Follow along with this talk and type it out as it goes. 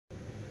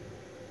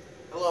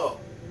Hello,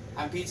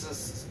 I'm Pizza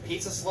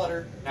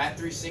Slutter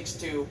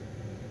 9362.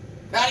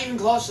 Not even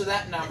close to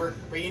that number,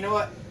 but you know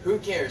what? Who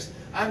cares?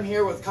 I'm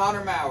here with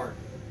Connor Maurer,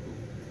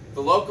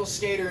 the local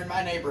skater in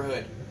my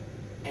neighborhood,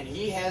 and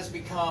he has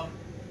become,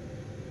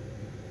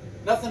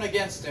 nothing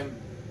against him,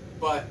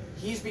 but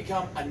he's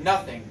become a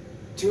nothing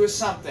to a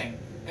something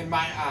in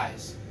my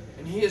eyes.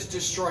 And he has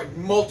destroyed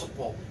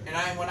multiple,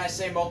 and when I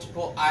say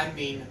multiple, I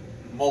mean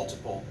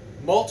multiple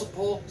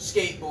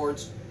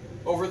skateboards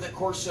over the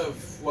course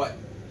of, what,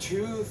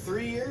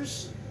 2-3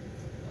 years?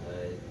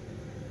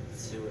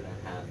 2.5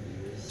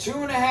 years.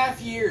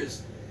 2.5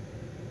 years.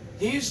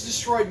 He's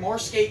destroyed more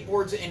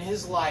skateboards in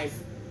his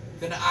life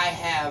than I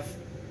have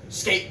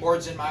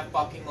skateboards in my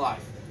fucking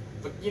life.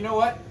 But you know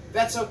what?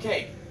 That's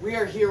okay. We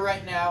are here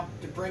right now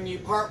to bring you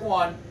part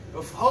 1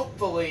 of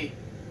hopefully,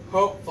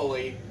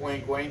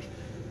 wink wink,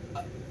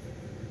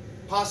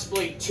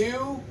 possibly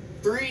 2,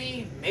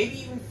 3,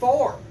 maybe even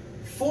 4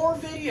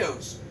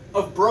 videos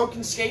of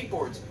broken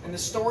skateboards and the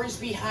stories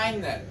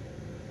behind them.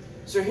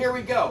 So here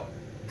we go.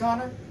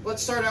 Connor,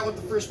 let's start out with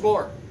the first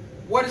board.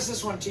 What is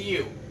this one to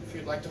you? If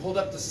you'd like to hold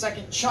up the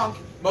second chunk,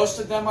 most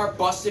of them are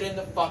busted in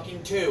the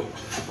fucking tube.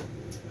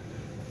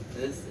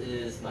 This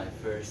is my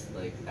first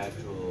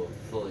actual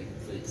fully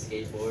complete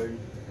skateboard.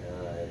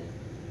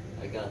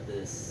 I got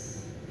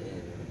this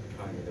in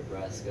Kearney,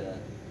 Nebraska.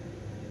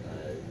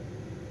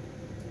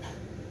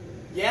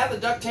 Yeah, the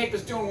duct tape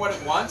is doing what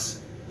it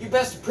wants. You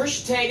best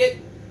appreciate it.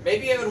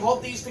 Maybe it would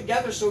hold these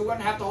together so we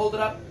wouldn't have to hold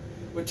it up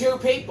with 2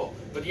 people.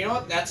 But you know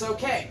what? That's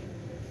okay.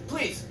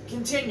 Please,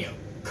 continue.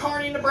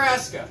 Kearney,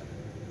 Nebraska.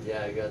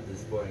 Yeah, I got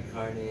this board in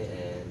Kearney,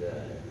 and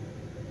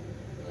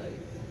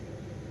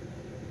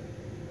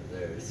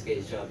their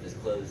skate shop is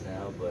closed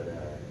now, but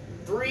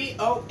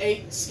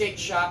 308 Skate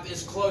Shop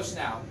is closed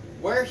now.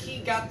 Where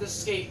he got the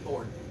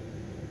skateboard.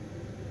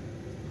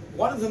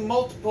 One of the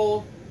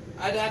multiple,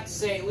 I'd have to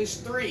say at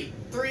least 3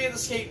 of the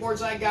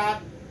skateboards I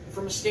got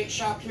from a skate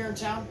shop here in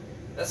town.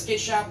 That skate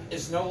shop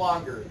is no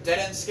longer. Dead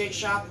End Skate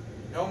Shop,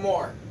 no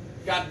more.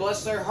 God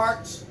bless their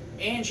hearts.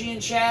 Angie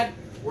and Chad,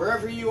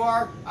 wherever you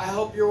are, I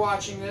hope you're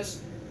watching this.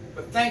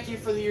 But thank you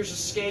for the years of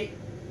skate.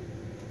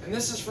 And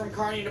this is from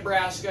Kearney,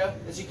 Nebraska.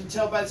 As you can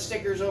tell by the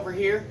stickers over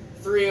here,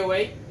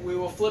 308. We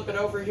will flip it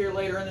over here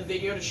later in the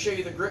video to show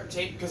you the grip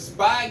tape, because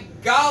by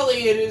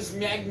golly, it is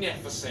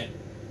magnificent.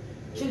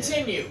 yeah.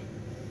 Continue.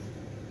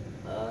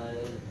 I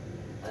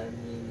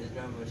mean, there's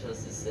not much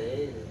else to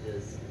say.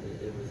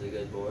 It was a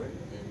good board, and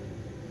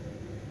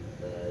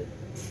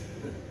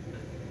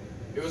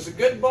It was a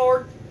good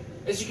board.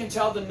 As you can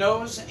tell, the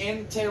nose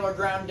and the tail are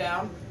ground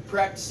down,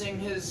 practicing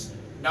his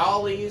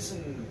nollies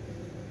and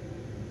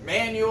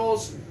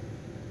manuals,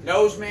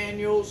 nose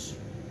manuals,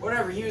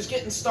 whatever. He was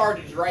getting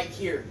started right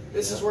here.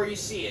 This is where you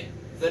see it,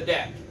 the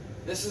deck.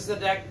 This is the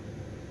deck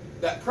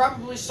that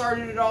probably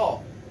started it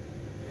all.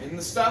 And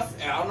the stuff,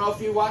 I don't know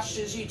if you watched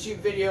his YouTube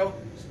video,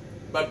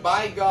 but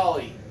by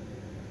golly,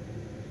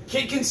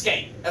 kid can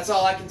skate. That's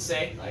all I can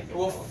say.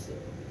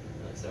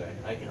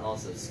 I can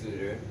also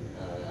scooter.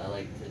 I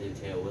like to do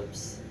tail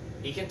whips.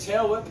 He can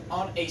tail whip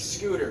on a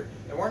scooter.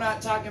 And we're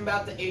not talking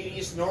about the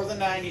 80s nor the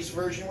 90s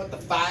version with the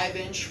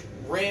 5-inch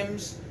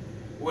rims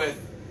with,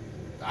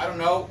 I don't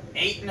know,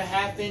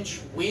 8.5-inch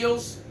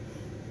wheels.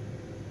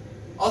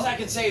 All I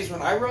can say is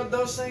when I rode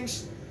those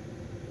things,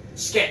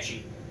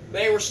 sketchy.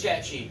 They were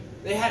sketchy.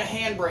 They had a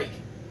handbrake,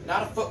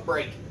 not a foot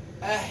brake,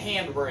 a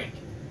handbrake.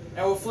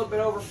 Now we'll flip it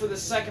over for the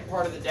second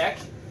part of the deck.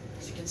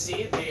 As you can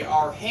see, they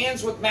are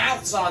hands with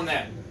mouths on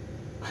them.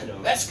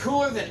 That's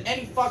cooler than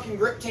any fucking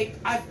grip tape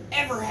I've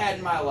ever had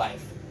in my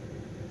life.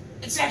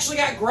 It's actually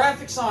got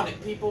graphics on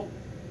it, people.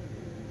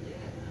 Yeah.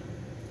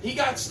 He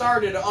got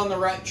started on the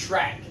right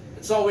track.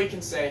 That's all we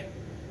can say.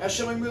 Now,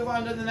 shall we move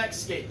on to the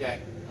next skate deck?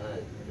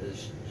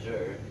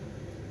 Sure.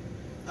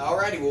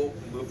 Alrighty, we'll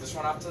move this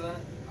one off to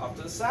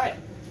the side.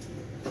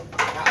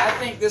 Now, I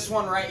think this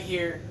one right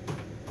here,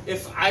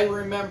 if I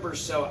remember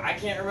so, I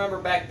can't remember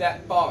back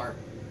that far.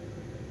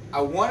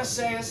 I want to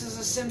say this is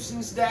a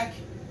Simpsons deck.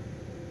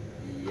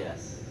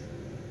 Yes.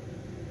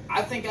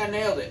 I think I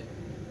nailed it.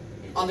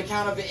 On the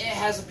count of it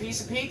has a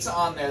piece of pizza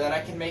on there that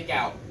I can make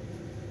out.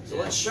 So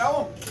let's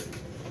show them.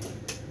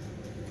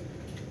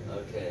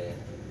 Okay.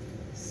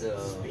 So.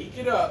 Speak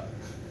it up.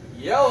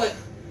 Yell it.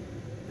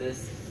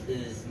 This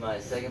is my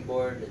second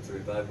board. It's a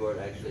Revive board.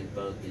 Actually,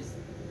 both these,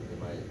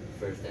 my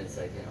first and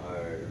second,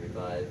 are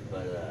Revive.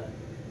 But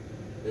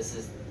this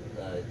is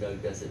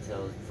Doug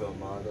Desautel's Pro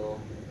Model.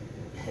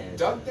 And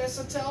Doug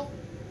Desautel?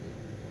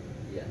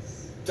 Yes.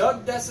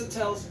 Doug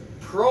Desautel's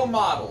Pro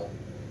Model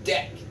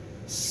deck.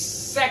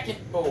 Second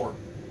board.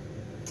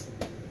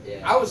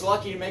 Yeah. I was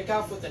lucky to make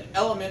off with an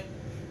Element.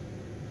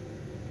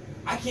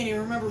 I can't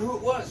even remember who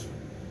it was.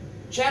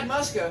 Chad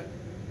Muska.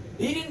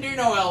 He didn't do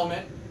no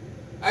Element.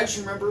 I just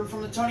remember him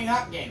from the Tony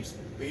Hawk games.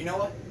 But you know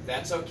what?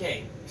 That's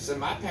okay. Because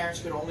my parents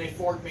could only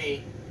afford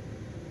me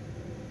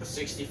a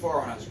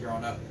 64 when I was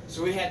growing up.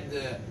 So we had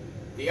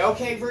the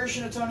okay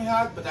version of Tony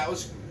Hawk, but it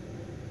was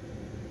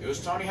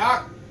Tony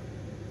Hawk.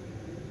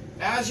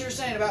 Now, as you were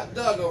saying about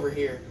Doug over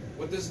here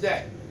with this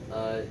deck,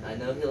 I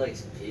know he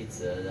likes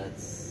pizza.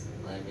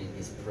 I mean,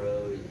 he's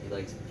pro. He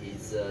likes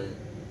pizza.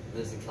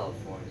 Lives in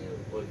California.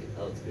 What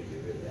else could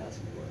you really ask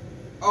for?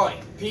 Oh,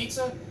 yeah,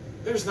 pizza?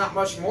 There's not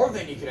much more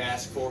than you could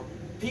ask for.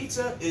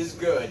 Pizza is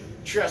good.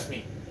 Trust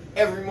me.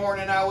 Every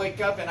morning I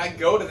wake up and I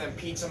go to them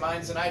pizza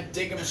mines and I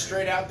dig them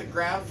straight out the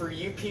ground for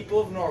you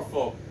people of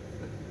Norfolk.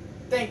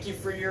 Thank you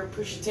for your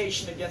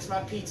appreciation against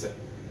my pizza.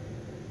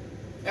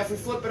 If we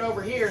flip it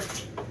over here,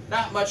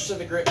 not much to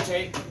the grip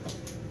tape.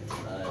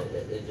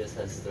 It just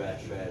has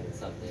thrash red and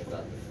something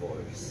about the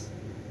Force.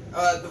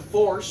 The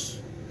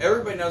Force.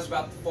 Everybody knows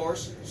about the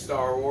Force.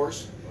 Star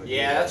Wars.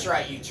 Yeah, that's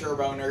right, you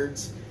turbo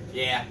nerds.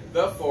 Yeah,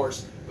 the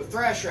Force. But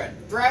Thrash Red.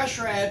 Thrash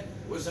Red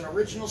was an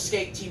original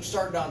skate team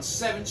started on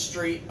 7th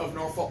Street of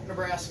Norfolk,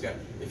 Nebraska.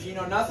 If you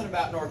know nothing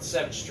about North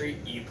 7th Street,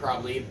 you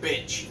probably a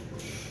bitch.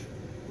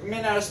 We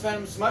may not have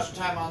spent as much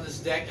time on this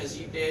deck as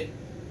you did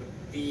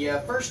with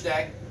the first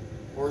deck,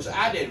 or as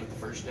I did with the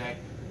first deck.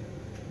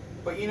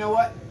 But you know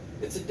what?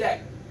 It's a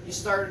deck. He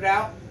started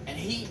out, and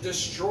he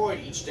destroyed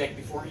each deck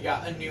before he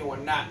got a new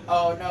one. Not,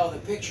 oh no, the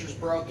picture's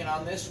broken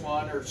on this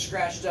one, or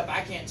scratched up,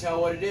 I can't tell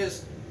what it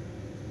is.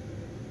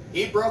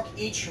 He broke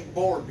each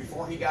board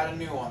before he got a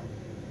new one.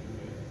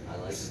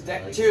 This is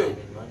deck 2.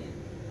 Saving money.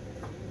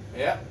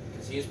 Yep,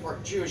 because he is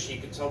part Jewish, and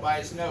you can tell by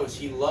his nose.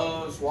 He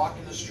loves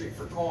walking the street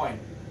for coin.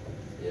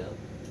 Yep.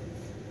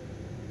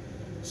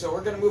 So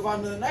we're going to move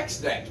on to the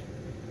next deck.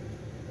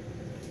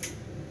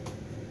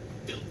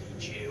 Filthy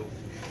Jew.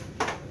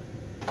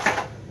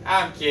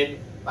 I'm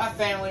kidding. My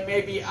family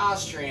may be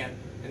Austrian,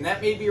 and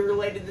that may be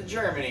related to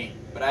Germany,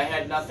 but I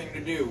had nothing to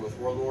do with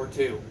World War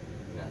II.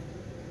 No.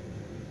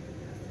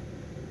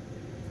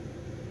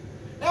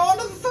 Now on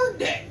to the third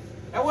deck.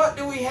 Now what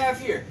do we have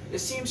here? It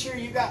seems here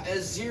you got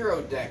a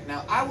 0 deck.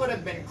 Now I would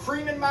have been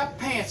creaming my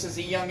pants as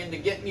a youngin' to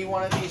get me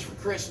one of these for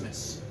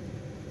Christmas.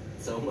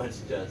 So much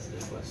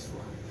justice,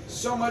 Westlaw.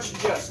 So much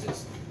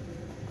justice.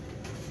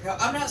 Now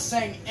I'm not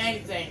saying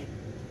anything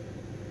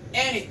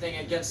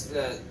against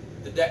the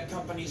deck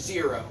company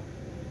 0.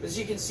 As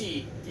you can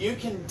see, you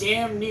can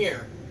damn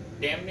near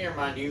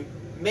mind you,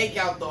 make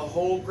out the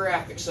whole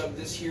graphics of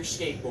this here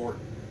skateboard.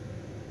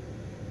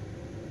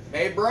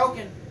 Maybe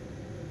broken.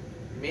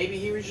 Maybe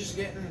he was just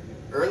getting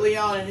early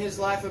on in his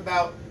life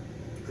about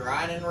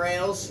grinding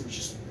rails and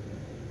just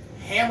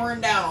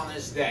hammering down on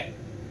this deck.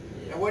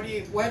 Yeah. Now,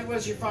 what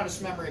was your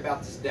fondest memory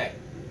about this deck?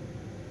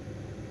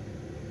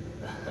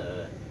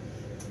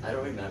 I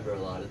don't remember a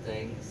lot of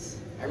things.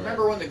 I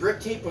remember when the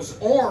grip tape was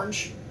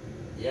orange.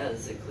 Yeah,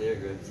 this is a clear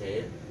grip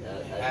tape.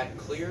 It had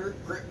clear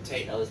grip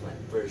tape. That was my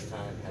first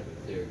time having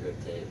clear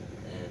grip tape,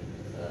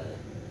 and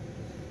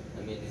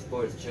I mean these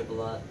boards chip a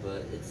lot,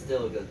 but it's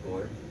still a good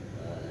board.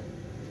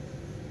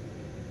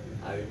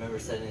 I remember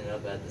setting it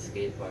up at the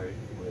skate park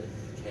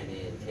with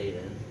Kenny and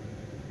Caden.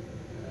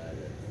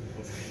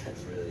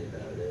 That's really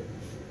about it,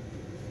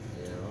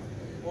 you know.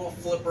 We'll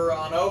flip her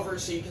on over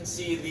so you can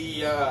see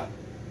the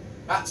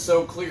not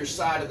so clear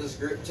side of this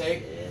grip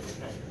tape. Yeah, it's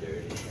kind of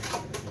dirty.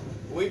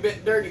 A wee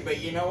bit dirty, but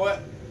you know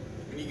what?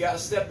 When you gotta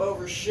step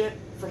over shit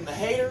from the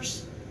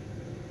haters,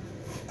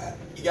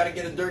 you gotta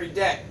get a dirty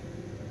deck.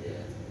 Yeah.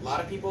 A lot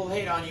of people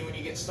hate on you when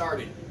you get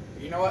started.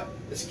 But you know what?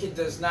 This kid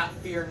does not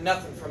fear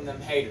nothing from them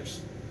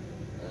haters.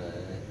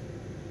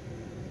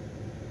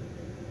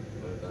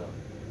 What about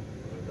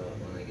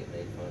when I get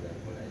made fun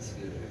of when I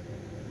scooter?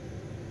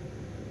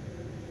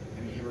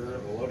 Have you ever heard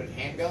of a loaded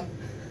handgun?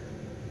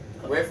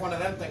 Wave one of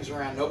them things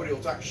around, nobody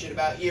will talk shit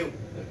about you.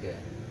 Okay,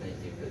 thank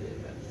you for the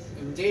advice.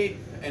 Indeed,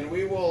 and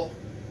we will.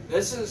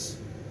 This is,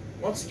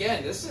 once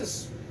again, this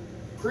is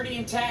pretty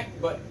intact,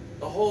 but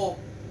the whole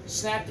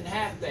snapped in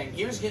half thing,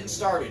 he was getting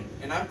started,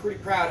 and I'm pretty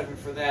proud of him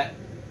for that,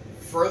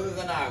 further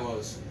than I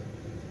was.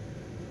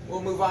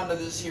 We'll move on to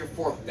this here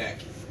 4th deck.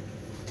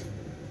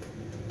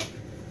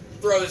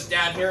 Throw this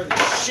down here in the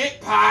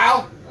shit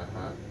pile.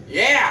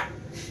 Yeah.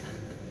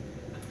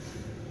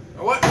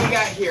 Now what we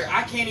got here?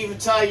 I can't even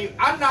tell you.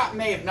 I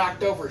may have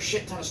knocked over a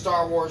shit ton of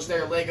Star Wars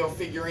there, Lego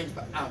figurines,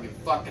 but I don't give a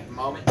fuck at the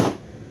moment.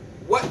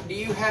 What do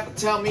you have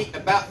to tell me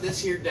about this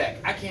here deck?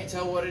 I can't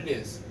tell what it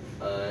is.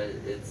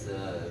 It's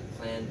a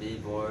Plan B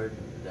board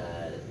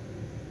that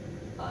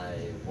I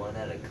won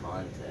at a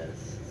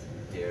contest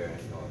here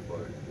in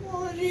Norfolk.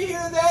 Well, did you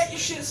hear that, you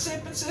shit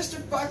sipping sister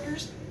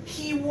fuckers?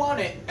 He won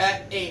it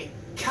at a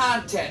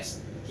contest.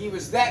 He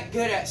was that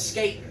good at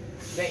skating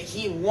that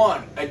he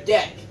won a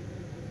deck.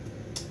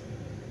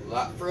 A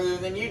lot further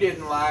than you did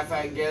in life,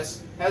 I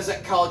guess. How's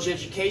that college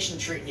education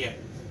treating you?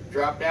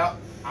 Dropped out?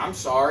 I'm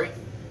sorry.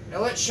 Now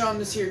let's show him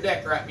this here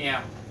deck right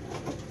meow.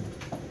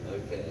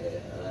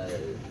 Okay,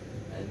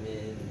 I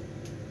mean,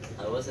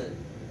 I wasn't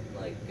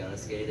like gonna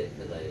skate it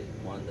because I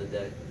won the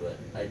deck, but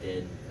I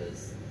did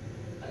because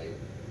I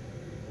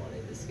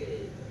wanted to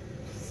skate.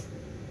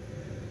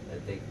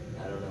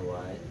 I don't know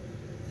why,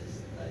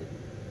 just I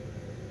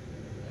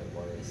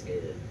wanted to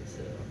skate it,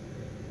 so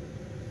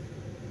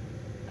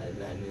I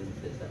mean,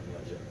 there's not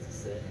much else to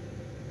say.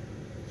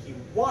 He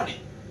won it.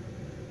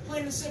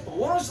 Plain and simple.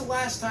 When was the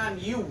last time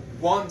you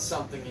won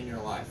something in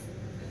your life?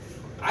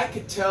 I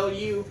could tell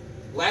you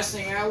Last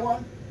thing I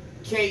won,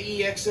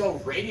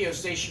 KEXL radio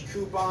station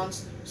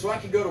coupons so I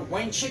could go to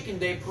Wayne Chicken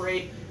Day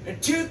Parade in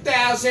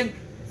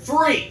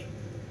 2003.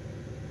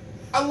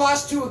 I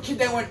lost to a kid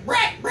that went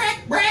brack,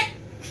 brack, brack.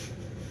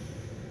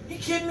 You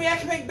kidding me? I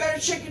can make better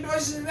chicken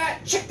noises than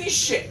that. Check this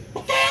shit.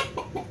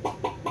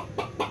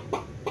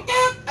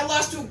 I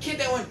lost to a kid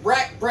that went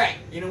brack, brack.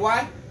 You know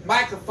why?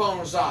 Microphone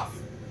was off.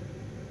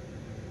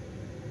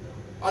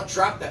 I'll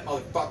drop that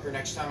motherfucker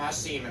next time I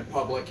see him in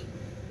public.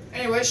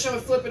 Anyway, shall we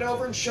flip it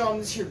over and show him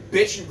this here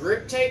bitch and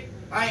grip tape?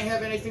 I ain't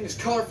have anything as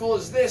colorful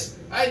as this.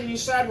 I didn't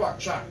use sidewalk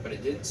chalk, but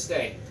it didn't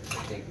stay. I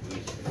think we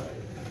should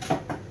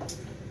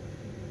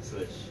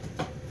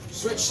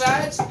Switch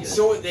sides Yeah.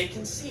 so they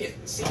can see it.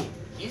 See,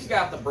 he's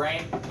got the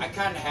brain. I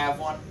kind of have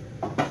one.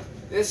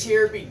 This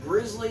here be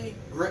Grizzly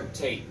grip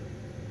tape.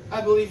 I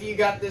believe you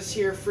got this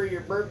here for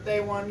your birthday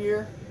one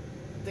year.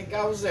 I think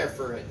I was there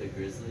for it. The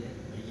Grizzly?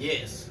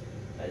 Yes.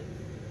 I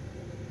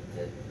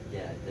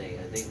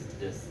think it's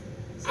just.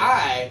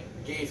 I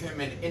gave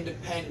him an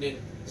independent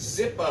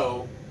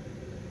Zippo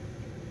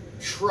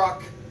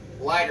truck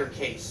lighter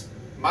case.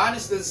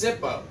 Minus the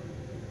Zippo.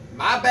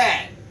 My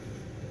bad.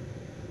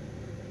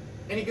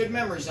 Any good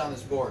memories on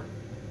this board?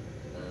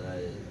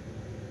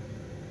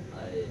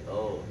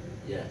 Oh,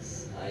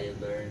 yes. I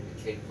learned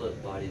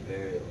kickflip body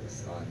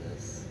varials on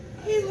this.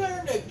 He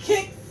learned a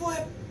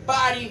kickflip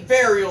body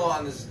varial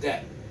on this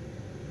deck.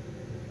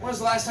 When was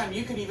the last time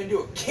you could even do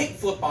a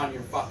kickflip on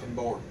your fucking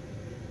board?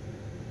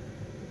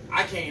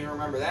 I can't even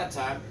remember that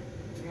time.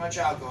 Too much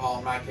alcohol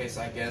in my case,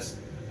 I guess.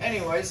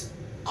 Anyways,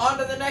 on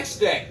to the next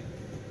deck.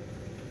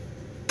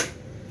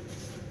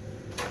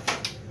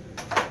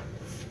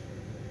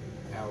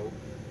 No.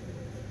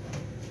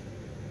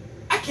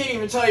 I can't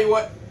even tell you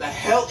what the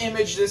hell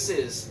image this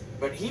is,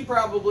 but he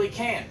probably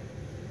can.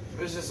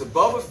 Is this a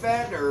Boba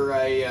Fett or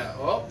a,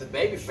 oh, the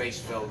baby face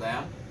fell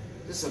down.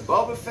 Is this a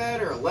Boba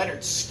Fett or a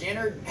Leonard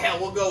Skinner? Hell,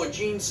 we'll go with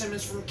Gene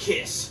Simmons from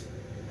Kiss.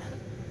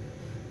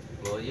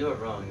 Well, you are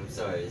wrong, I'm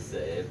sorry to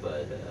say,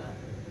 but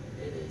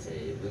it is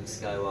a Luke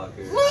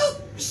Skywalker.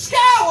 Luke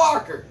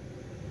Skywalker!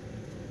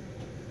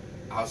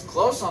 I was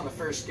close on the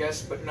first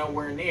guess, but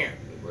nowhere near.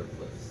 We were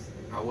close.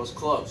 I was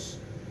close.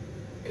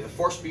 May the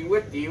force be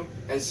with you,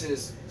 as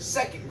his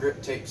second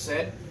grip tape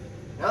said.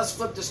 Now let's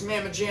flip this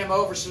Mamma Jam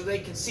over so they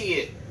can see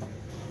it.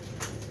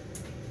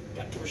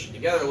 Got to push it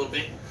together a little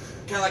bit.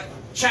 Kind of like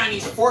a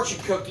Chinese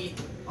fortune cookie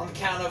on the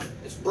count of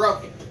it's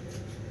broken.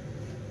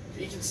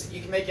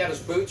 You can make out his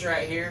boots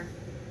right here.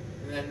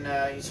 And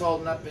then he's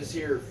holding up his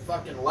here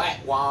fucking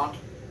light wand.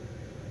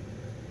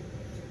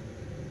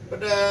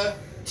 But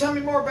tell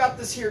me more about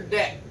this here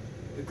deck.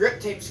 The grip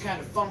tape's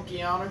kind of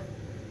funky on her.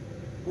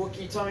 What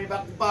can you tell me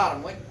about the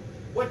bottom?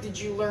 What did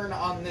you learn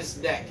on this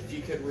deck, if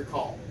you could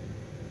recall?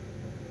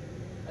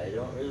 I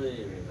don't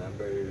really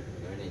remember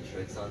learning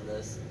tricks on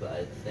this, but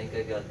I think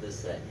I got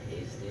this at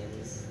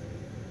Hastings,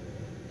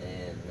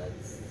 and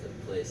that's the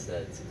place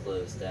that's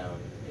closed down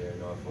here in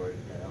Norfolk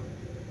now.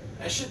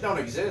 That shit don't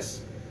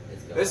exist.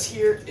 It's gone. This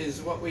here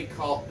is what we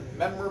call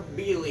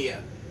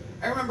memorabilia.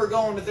 I remember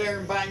going to there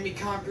and buying me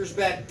Conker's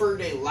Bad Fur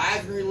Day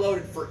Live and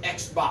Reloaded for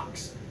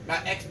Xbox.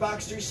 Not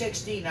Xbox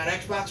 360, not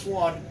Xbox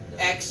One, No.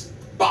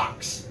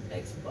 Xbox.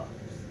 Xbox.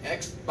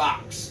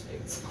 Xbox.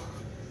 Xbox.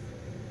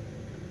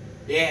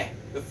 Yeah,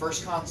 the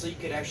first console you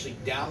could actually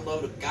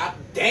download a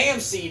goddamn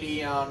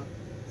CD on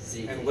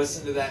CD. and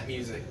listen to that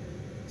music.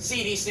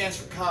 CD stands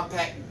for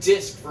compact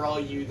disc for all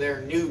you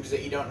there noobs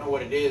that you don't know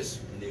what it is.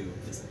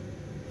 Noobs.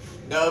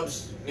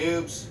 Nubs,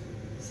 noobs,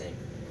 Same.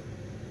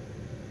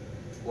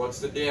 what's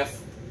the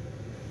diff?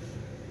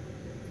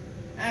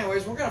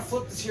 Anyways, we're gonna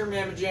flip this here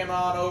Mamma Jam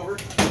on over.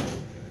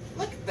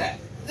 Look at that.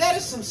 That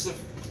is some.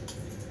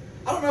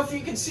 I don't know if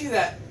you can see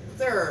that. But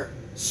there are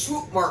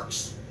swoop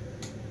marks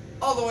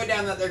all the way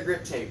down that there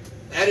grip tape.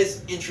 That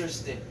is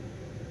interesting.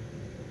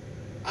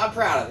 I'm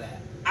proud of that.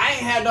 I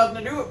ain't had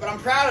nothing to do with it, but I'm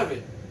proud of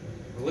it.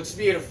 It looks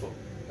beautiful.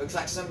 Looks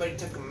like somebody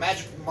took a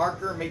magical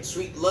marker and made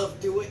sweet love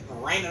to it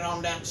and ran it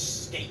on down the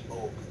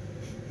skateboard.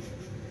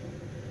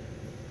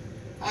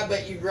 I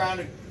bet you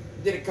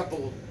did a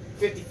couple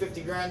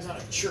 50-50 grinds on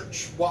a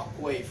church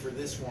walkway for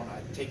this one.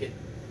 I take it.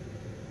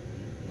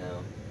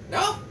 No.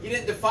 No? You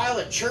didn't defile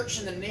a church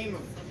in the name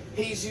of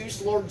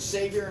Jesus, Lord and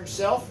Savior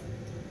himself?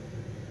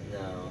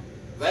 No.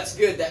 That's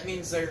good. That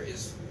means there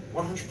is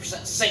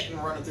 100% Satan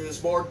running through this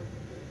board.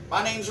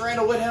 My name's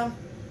Randall Whithelm,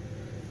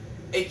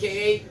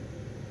 a.k.a.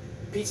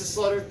 Pizza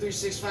Slutter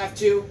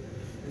 3652.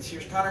 And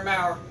here's Connor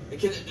Maurer, the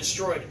kid that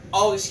destroyed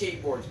all his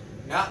skateboards.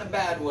 Not in a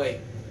bad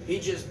way. He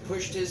just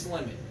pushed his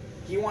limit.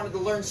 He wanted to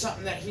learn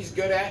something that he's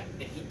good at,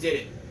 and he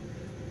did it.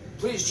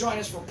 Please join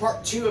us for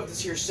part 2 of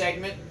this here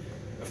segment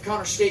of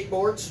Connor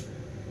Skateboards.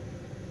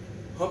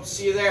 Hope to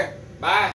see you there. Bye.